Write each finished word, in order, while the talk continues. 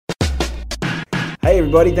Hey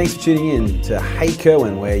everybody, thanks for tuning in to Hey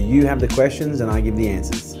Kerwin, where you have the questions and I give the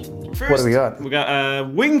answers. First, What do we got? We got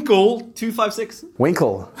Winkle256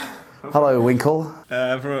 Winkle. Hello, Winkle.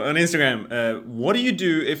 on Instagram. What do you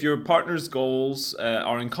do if your partner's goals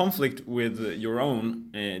are in conflict with your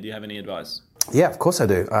own? Do you have any advice? Yeah, of course I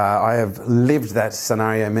do. I have lived that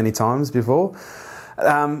scenario many times before.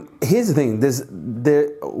 Here's the thing.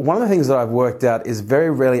 One of the things that I've worked out is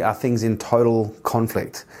very rarely are things in total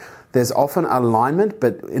conflict. There's often alignment,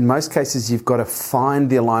 but in most cases you've got to find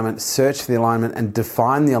the alignment, search for the alignment, and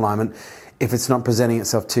define the alignment if it's not presenting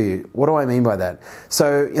itself to you. What do I mean by that?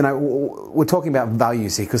 So, we're talking about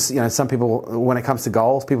values here because, some people, when it comes to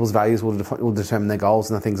goals, people's values will determine their goals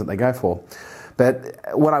and the things that they go for. But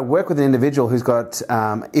when I work with an individual who's got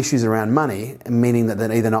issues around money, meaning that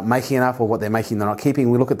they're either not making enough or what they're making they're not keeping,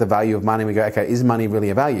 we look at the value of money and we go, okay, is money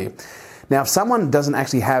really a value? Now, if someone doesn't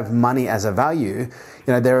actually have money as a value,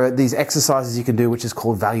 there are these exercises you can do, which is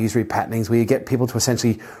called values repatternings, where you get people to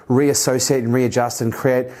essentially reassociate and readjust and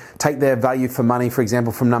take their value for money, for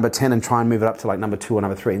example, from number 10 and try and move it up to like number 2 or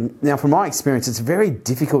number 3. Now, from my experience, it's very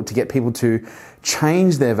difficult to get people to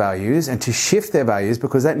change their values and to shift their values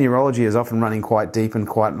because that neurology is often running quite deep and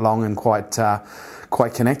quite long and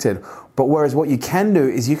quite connected. But whereas what you can do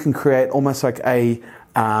is you can create almost like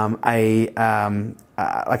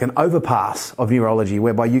like an overpass of neurology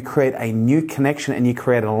whereby you create a new connection and you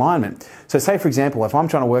create an alignment. So say, for example, if I'm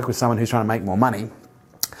trying to work with someone who's trying to make more money,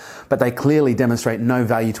 but they clearly demonstrate no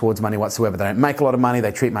value towards money whatsoever. They don't make a lot of money.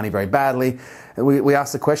 They treat money very badly. We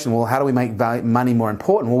ask the question, well, how do we make money more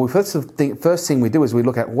important? Well, first thing we do is we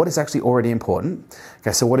look at what is actually already important.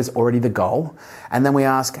 Okay, so what is already the goal? And then we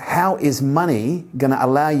ask, how is money going to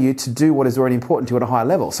allow you to do what is already important to you at a higher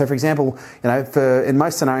level? So, for example, in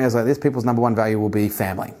most scenarios like this, people's number 1 value will be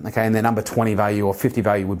family. Okay, and their number 20 value or 50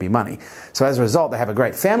 value would be money. So as a result, they have a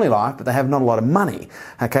great family life, but they have not a lot of money.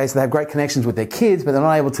 Okay, so they have great connections with their kids, but they're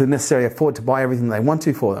not able to necessarily afford to buy everything they want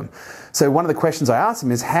to for them. So one of the questions I ask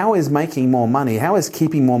them is, how is making more money, how is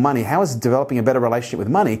keeping more money, how is developing a better relationship with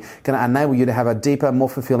money going to enable you to have a deeper, more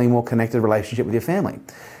fulfilling, more connected relationship with your family?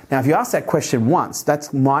 Now, if you ask that question once,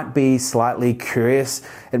 that might be slightly curious.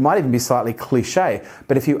 It might even be slightly cliche.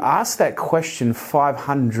 But if you ask that question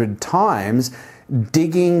 500 times,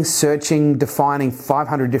 digging, searching, defining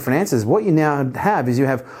 500 different answers, what you now have is you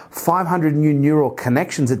have 500 new neural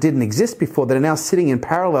connections that didn't exist before that are now sitting in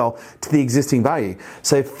parallel to the existing value.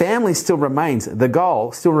 So family still remains, the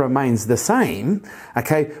goal still remains the same,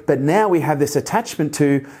 okay? But now we have this attachment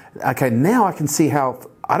to, okay, now I can see how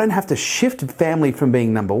I don't have to shift family from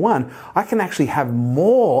being number 1. I can actually have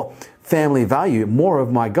more family value, more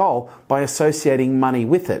of my goal, by associating money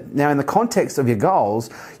with it. Now, in the context of your goals,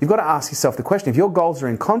 you've got to ask yourself the question, if your goals are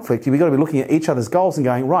in conflict, you've got to be looking at each other's goals and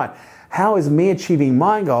going, right, how is me achieving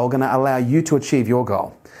my goal going to allow you to achieve your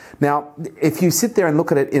goal? Now, if you sit there and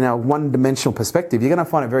look at it in a one-dimensional perspective, you're going to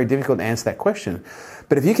find it very difficult to answer that question.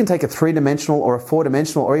 But if you can take a 3-dimensional or a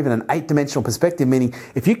 4-dimensional or even an 8-dimensional perspective, meaning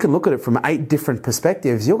if you can look at it from 8 different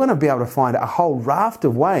perspectives, you're going to be able to find a whole raft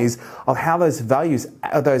of ways of how those values,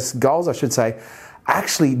 those goals, I should say,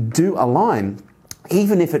 actually do align.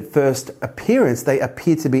 Even if at first appearance, they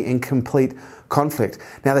appear to be in complete conflict.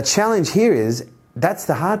 Now, the challenge here is, that's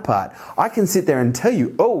the hard part. I can sit there and tell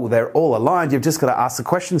you, oh, they're all aligned. You've just got to ask the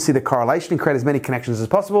question, see the correlation, and create as many connections as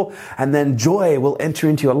possible, and then joy will enter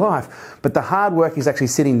into your life. But the hard work is actually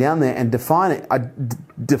sitting down there and defining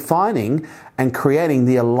and creating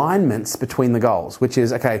the alignments between the goals, which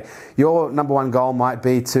is, okay, your number 1 goal might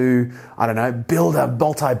be to, build a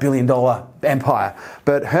multi-billion-dollar empire.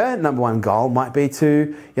 But her number 1 goal might be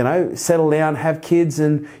to, settle down, have kids,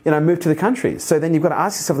 and, move to the country. So then you've got to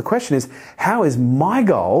ask yourself the question is, how is my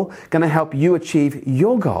goal going to help you achieve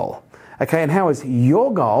your goal? Okay, and how is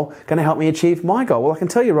your goal going to help me achieve my goal? Well, I can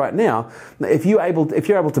tell you right now, if you're able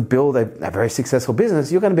to build a very successful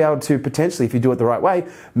business, you're going to be able to potentially, if you do it the right way,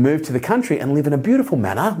 move to the country and live in a beautiful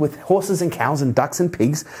manner with horses and cows and ducks and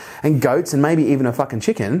pigs and goats and maybe even a fucking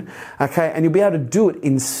chicken. Okay, and you'll be able to do it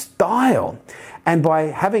in style. And by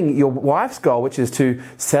having your wife's goal, which is to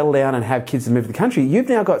settle down and have kids and move to the country, you've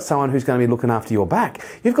now got someone who's going to be looking after your back.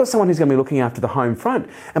 You've got someone who's going to be looking after the home front.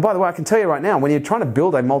 And by the way, I can tell you right now, when you're trying to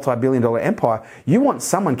build a multi-billion-dollar empire, you want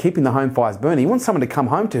someone keeping the home fires burning. You want someone to come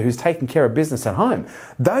home to who's taking care of business at home.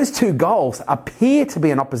 Those two goals appear to be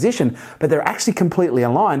in opposition, but they're actually completely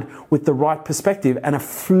aligned with the right perspective and a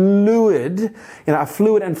fluid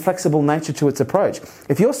and flexible nature to its approach.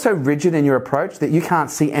 If you're so rigid in your approach that you can't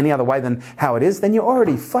see any other way than how it is, is, then you're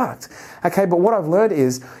already fucked. Okay, but what I've learned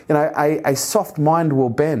is, a soft mind will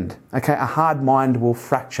bend. Okay, a hard mind will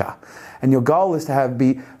fracture. And your goal is to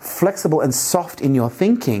be flexible and soft in your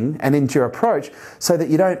thinking and into your approach so that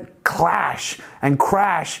you don't clash and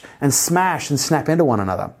crash and smash and snap into one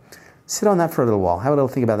another. Sit on that for a little while. Have a little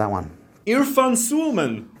think about that one. Irfan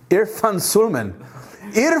Sulman. Irfan Sulman.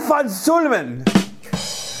 Irfan Sulman.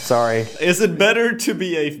 Sorry. Is it better to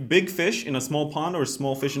be a big fish in a small pond or a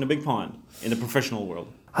small fish in a big pond in the professional world?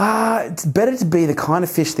 It's better to be the kind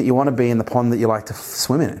of fish that you want to be in the pond that you like to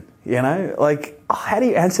swim in. How do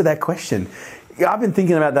you answer that question? I've been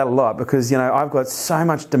thinking about that a lot because, I've got so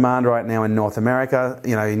much demand right now in North America,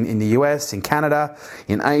 in the US, in Canada,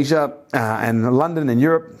 in Asia, and London and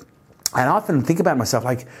Europe. And I often think about myself,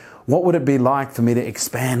 what would it be like for me to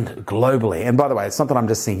expand globally? And by the way, it's not that I'm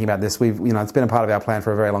just thinking about this. It's been a part of our plan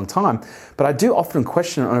for a very long time. But I do often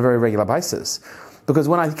question it on a very regular basis. Because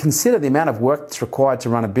when I consider the amount of work that's required to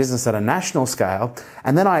run a business at a national scale,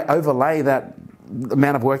 and then I overlay that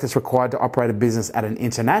amount of work that's required to operate a business at an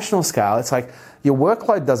international scale, it's like your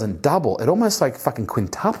workload doesn't double. It almost fucking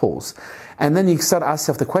quintuples. And then you start to ask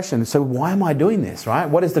yourself the question, so why am I doing this, right?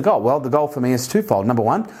 What is the goal? Well, the goal for me is twofold. Number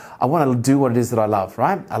one, I want to do what it is that I love,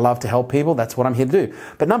 right? I love to help people. That's what I'm here to do.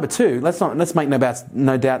 But number two, let's make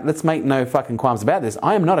no fucking qualms about this.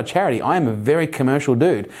 I am not a charity. I am a very commercial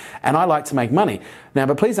dude, and I like to make money. Now,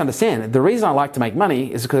 but please understand, the reason I like to make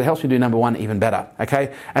money is because it helps me do number one even better,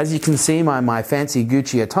 okay? As you can see my fancy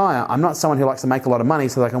Gucci attire, I'm not someone who likes to make a lot of money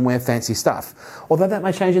so that I can wear fancy stuff. Although that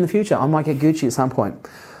may change in the future. I might get Gucci at some point.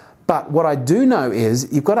 But what I do know is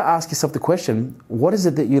you've got to ask yourself the question, what is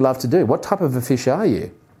it that you love to do? What type of a fish are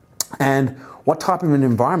you? And what type of an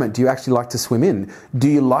environment do you actually like to swim in? Do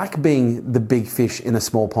you like being the big fish in a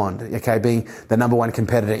small pond? Okay, being the number one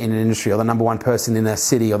competitor in an industry, or the number one person in a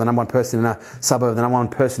city, or the number one person in a suburb, the number one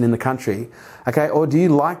person in the country? Okay, or do you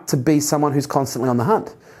like to be someone who's constantly on the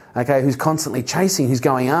hunt? Okay, who's constantly chasing, who's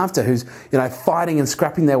going after, who's fighting and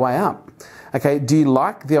scrapping their way up? Okay, do you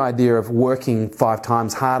like the idea of working 5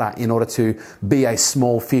 times harder in order to be a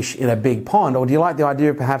small fish in a big pond? Or do you like the idea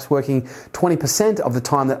of perhaps working 20% of the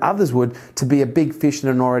time that others would to be a big fish in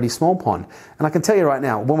an already small pond? And I can tell you right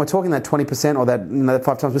now, when we're talking that 20% or that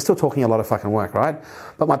 5 times, we're still talking a lot of fucking work, right?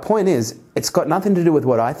 But my point is, it's got nothing to do with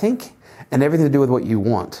what I think and everything to do with what you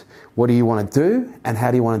want. What do you want to do and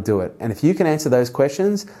how do you want to do it? And if you can answer those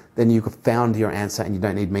questions, then you've found your answer and you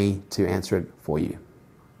don't need me to answer it for you.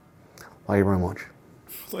 Thank you very much.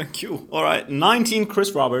 Thank you. All right, 19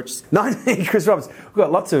 Chris Roberts. 19 Chris Roberts. We've got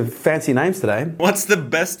lots of fancy names today. What's the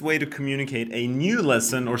best way to communicate a new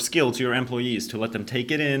lesson or skill to your employees to let them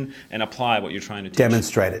take it in and apply what you're trying to teach?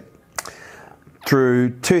 Demonstrate it.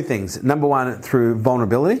 Through 2 things. Number one, through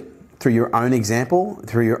vulnerability, through your own example,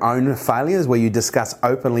 through your own failures, where you discuss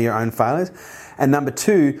openly your own failures. And number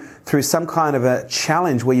 2, through some kind of a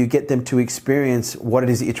challenge where you get them to experience what it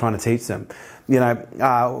is that you're trying to teach them.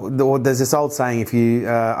 There's this old saying,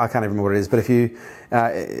 I can't even remember what it is, but I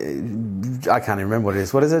can't even remember what it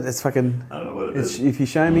is. What is it? It's fucking... I don't know what it is. If you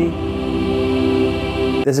show me...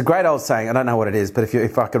 There's a great old saying, I don't know what it is, but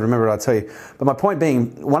if I could remember it, I'll tell you. But my point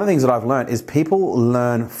being, one of the things that I've learned is people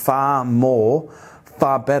learn far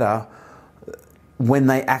better when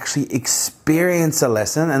they actually experience a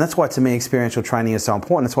lesson. And that's why, to me, experiential training is so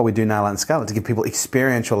important. That's why we do Nail It and Scale It, to give people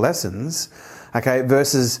experiential lessons, okay,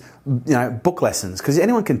 versus book lessons. Because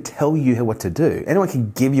anyone can tell you what to do. Anyone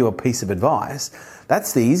can give you a piece of advice.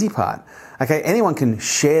 That's the easy part. Okay, anyone can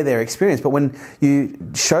share their experience, but when you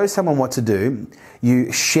show someone what to do,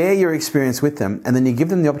 you share your experience with them, and then you give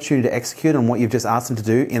them the opportunity to execute on what you've just asked them to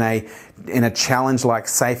do in a challenge-like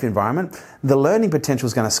safe environment, the learning potential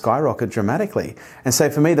is going to skyrocket dramatically. And so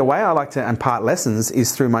for me, the way I like to impart lessons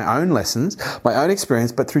is through my own lessons, my own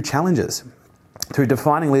experience, but through challenges. Through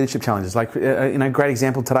defining leadership challenges. Like, great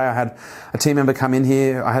example today, I had a team member come in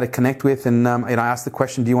here I had to connect with, and I asked the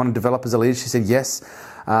question, do you want to develop as a leader? She said, yes.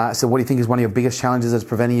 So what do you think is one of your biggest challenges that's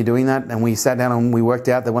preventing you doing that? And we sat down and we worked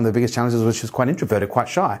out that one of the biggest challenges was she was quite introverted, quite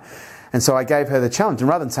shy. And so I gave her the challenge. And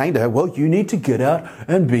rather than saying to her, well, you need to get out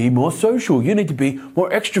and be more social. You need to be more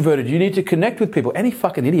extroverted. You need to connect with people. Any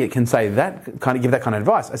fucking idiot can say that, give that kind of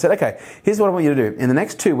advice. I said, okay, here's what I want you to do. In the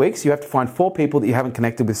next 2 weeks, you have to find 4 people that you haven't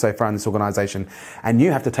connected with so far in this organization. And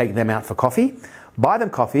you have to take them out for coffee, buy them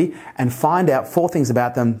coffee, and find out 4 things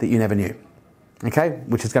about them that you never knew. Okay,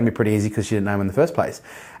 which is going to be pretty easy because she didn't know him in the first place.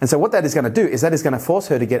 And so what that is going to do is that is going to force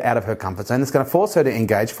her to get out of her comfort zone. It's going to force her to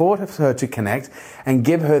engage, force her to connect, and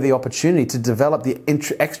give her the opportunity to develop the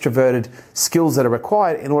extroverted skills that are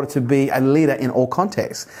required in order to be a leader in all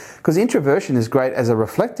contexts. Because introversion is great as a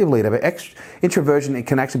reflective leader, but introversion, it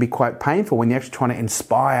can actually be quite painful when you're actually trying to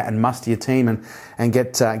inspire and muster your team and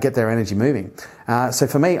get their energy moving. So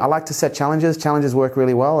for me, I like to set challenges. Challenges work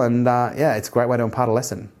really well, and yeah, it's a great way to impart a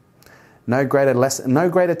lesson. No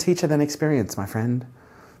greater teacher than experience, my friend.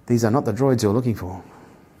 These are not the droids you're looking for.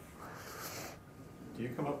 Do you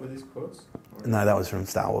come up with these quotes? No, that was from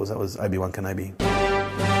Star Wars. That was Obi-Wan Kenobi.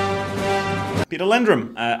 Peter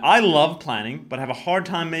Lendrum, I love planning, but have a hard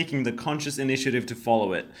time making the conscious initiative to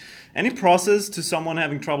follow it. Any process to someone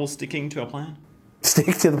having trouble sticking to a plan?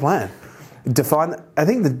 Stick to the plan. I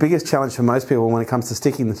think the biggest challenge for most people when it comes to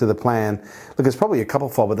sticking to the plan, look, it's probably a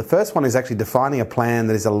couple-fold, but the first one is actually defining a plan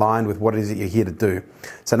that is aligned with what it is that you're here to do.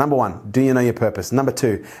 So number one, do you know your purpose? Number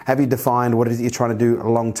two, have you defined what it is that you're trying to do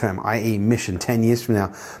long-term, i.e. mission 10 years from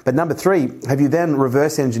now? But number three, have you then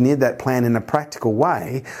reverse engineered that plan in a practical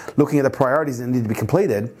way, looking at the priorities that need to be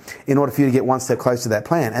completed in order for you to get one step closer to that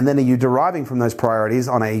plan? And then are you deriving from those priorities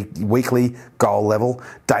on a weekly goal level,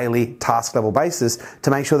 daily task level basis to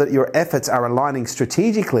make sure that your efforts are aligning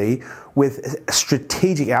strategically with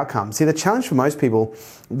strategic outcomes? See, the challenge for most people,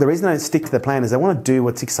 the reason they don't stick to the plan is they want to do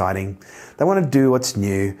what's exciting. They want to do what's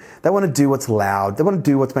new. They want to do what's loud. They want to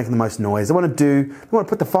do what's making the most noise. They want to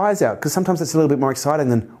put the fires out because sometimes it's a little bit more exciting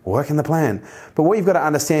than working the plan. But what you've got to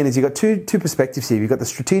understand is you've got two perspectives here. You've got the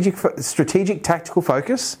strategic tactical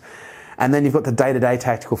focus, and then you've got the day-to-day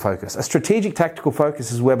tactical focus. A strategic tactical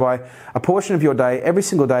focus is whereby a portion of your day, every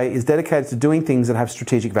single day, is dedicated to doing things that have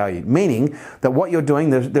strategic value. Meaning that what you're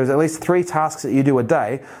doing, there's at least 3 tasks that you do a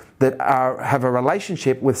day that have a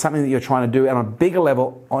relationship with something that you're trying to do on a bigger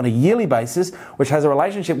level on a yearly basis, which has a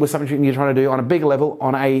relationship with something you're trying to do on a bigger level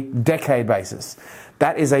on a decade basis.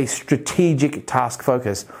 That is a strategic task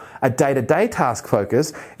focus. A day-to-day task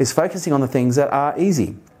focus is focusing on the things that are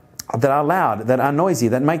easy, that are loud, that are noisy,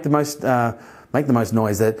 that make the most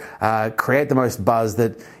noise, that create the most buzz,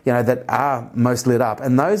 that are most lit up.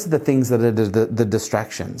 And those are the things that are the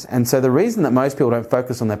distractions. And so the reason that most people don't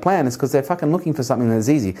focus on their plan is because they're fucking looking for something that's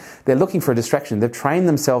easy. They're looking for a distraction. They've trained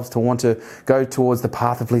themselves to want to go towards the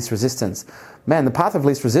path of least resistance. Man, the path of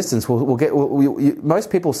least resistance most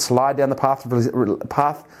people slide down the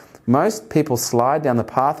path. Most people slide down the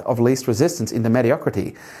path of least resistance into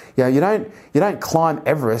mediocrity. You don't climb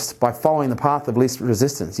Everest by following the path of least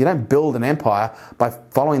resistance. You don't build an empire by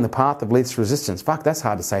following the path of least resistance. Fuck, that's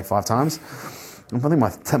hard to say 5 times. I think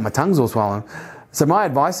my tongue's all swollen. So my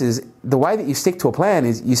advice is the way that you stick to a plan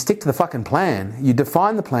is you stick to the fucking plan. You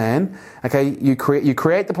define the plan, okay? You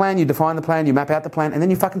create the plan, you define the plan, you map out the plan, and then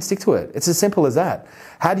you fucking stick to it. It's as simple as that.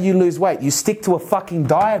 How do you lose weight? You stick to a fucking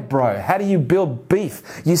diet, bro. How do you build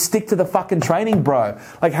beef? You stick to the fucking training, bro.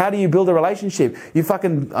 Like, how do you build a relationship? You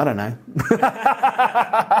fucking, I don't know.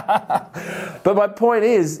 But my point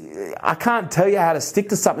is, I can't tell you how to stick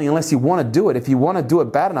to something unless you want to do it. If you want to do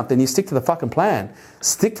it bad enough, then you stick to the fucking plan.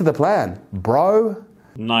 Stick to the plan, bro.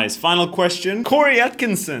 Nice. Final question. Corey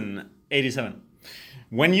Atkinson, 87.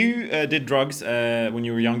 When you did drugs when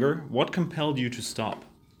you were younger, what compelled you to stop?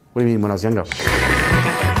 What do you mean when I was younger?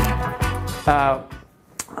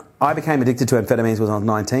 I became addicted to amphetamines when I was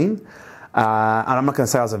 19. And I'm not going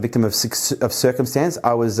to say I was a victim of circumstance.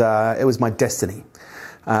 It was my destiny.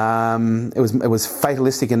 It was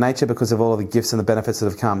fatalistic in nature because of all of the gifts and the benefits that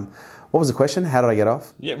have come. What was the question? How did I get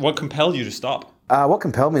off? Yeah, what compelled you to stop? What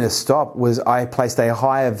compelled me to stop was I placed a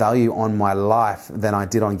higher value on my life than I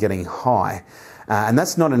did on getting high. And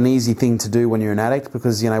that's not an easy thing to do when you're an addict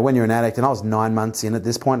because, when you're an addict, and I was 9 months in at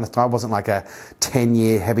this point, I wasn't like a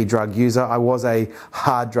 10-year heavy drug user. I was a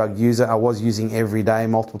hard drug user. I was using every day,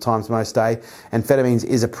 multiple times most day. Amphetamines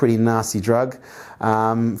is a pretty nasty drug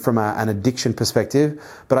from an addiction perspective.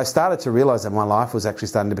 But I started to realize that my life was actually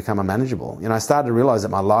starting to become unmanageable. I started to realize that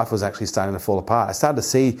my life was actually starting to fall apart. I started to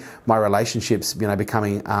see my relationships,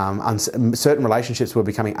 becoming, certain relationships were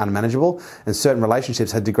becoming unmanageable and certain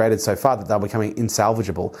relationships had degraded so far that they were becoming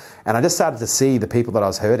insalvageable. And I just started to see the people that I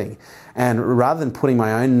was hurting. And rather than putting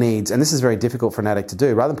my own needs, and this is very difficult for an addict to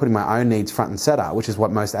do, rather than putting my own needs front and center, which is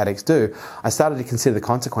what most addicts do, I started to consider the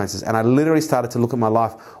consequences. And I literally started to look at my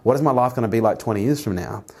life. What is my life going to be like 20 years from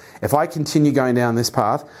now? If I continue going down this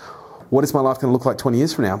path, what is my life going to look like 20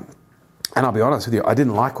 years from now? And I'll be honest with you, I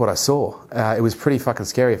didn't like what I saw. It was pretty fucking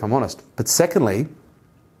scary, if I'm honest. But secondly,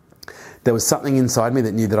 there was something inside me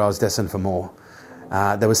that knew that I was destined for more.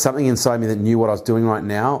 There was something inside me that knew what I was doing right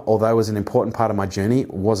now, although it was an important part of my journey,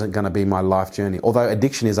 wasn't going to be my life journey. Although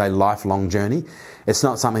addiction is a lifelong journey, it's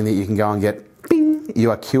not something that you can go and get, bing,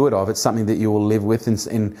 you are cured of. It's something that you will live with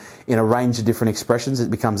in a range of different expressions. It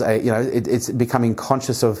becomes it's becoming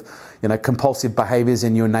conscious of, compulsive behaviors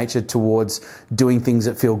in your nature towards doing things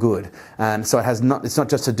that feel good. And so it's not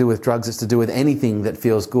just to do with drugs, it's to do with anything that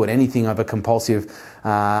feels good, anything of a compulsive,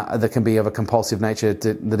 that can be of a compulsive nature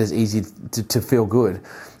that is easy to feel good.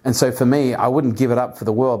 And so for me, I wouldn't give it up for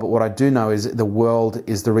the world, but what I do know is the world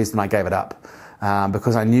is the reason I gave it up.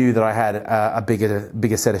 Because I knew that I had a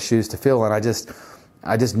bigger set of shoes to fill, and I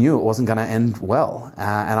just knew it wasn't going to end well,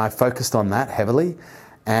 and I focused on that heavily.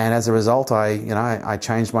 And as a result, I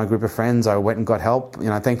changed my group of friends. I went and got help.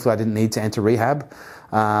 Thankfully, I didn't need to enter rehab.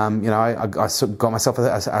 I got myself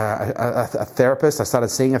a therapist. I started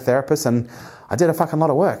seeing a therapist, and I did a fucking lot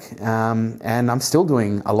of work. And I'm still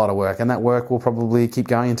doing a lot of work, and that work will probably keep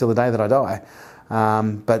going until the day that I die.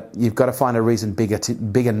 But you've got to find a reason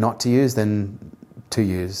bigger not to use than to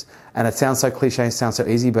use. And it sounds so cliche, it sounds so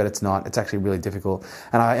easy, but it's not. It's actually really difficult.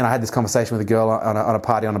 And I had this conversation with a girl on a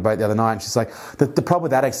party on a boat the other night, and she's like, the problem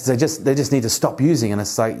with addicts is they just need to stop using. And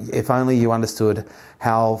it's like, if only you understood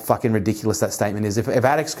how fucking ridiculous that statement is. If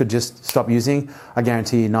addicts could just stop using, I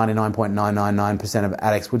guarantee you 99.999% of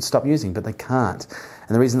addicts would stop using, but they can't.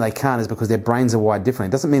 And the reason they can't is because their brains are wired differently.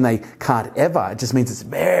 It doesn't mean they can't ever. It just means it's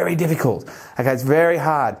very difficult. Okay, it's very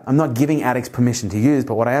hard. I'm not giving addicts permission to use,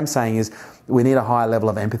 but what I am saying is we need a higher level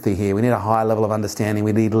of empathy here. We need a higher level of understanding.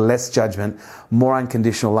 We need less judgment, more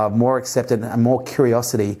unconditional love, more acceptance, and more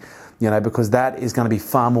curiosity, because that is going to be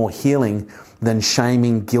far more healing than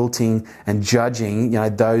shaming, guilting, and judging,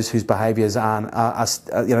 those whose behaviours are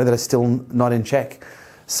that are still not in check.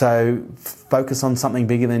 So focus on something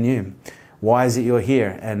bigger than you. Why is it you're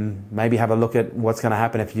here? And maybe have a look at what's going to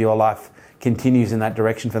happen if your life continues in that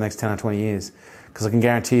direction for the next 10 or 20 years. Because I can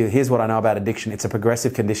guarantee you, here's what I know about addiction. It's a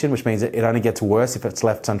progressive condition, which means it only gets worse if it's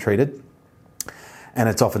left untreated. And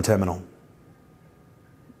it's often terminal.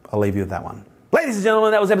 I'll leave you with that one. Ladies and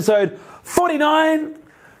gentlemen, that was episode 49.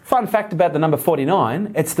 Fun fact about the number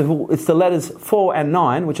 49, it's the letters 4 and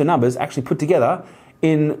 9, which are numbers actually put together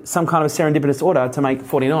in some kind of serendipitous order to make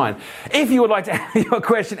 49. If you would like to have your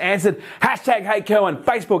question answered, hashtag HateKerwin,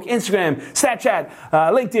 Facebook, Instagram, Snapchat,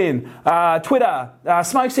 LinkedIn, Twitter,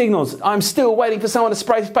 smoke signals. I'm still waiting for someone to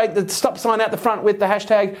spray the stop sign out the front with the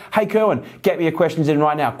hashtag HateKerwin. Get me your questions in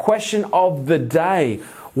right now. Question of the day.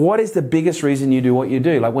 What is the biggest reason you do what you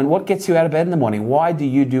do? What gets you out of bed in the morning? Why do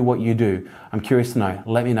you do what you do? I'm curious to know.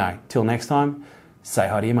 Let me know. Till next time, say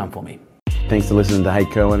hi to your mum for me. Thanks for listening to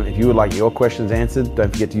HateKerwin. If you would like your questions answered,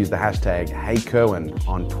 don't forget to use the hashtag HateKerwin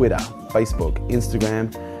on Twitter, Facebook,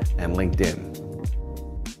 Instagram, and LinkedIn.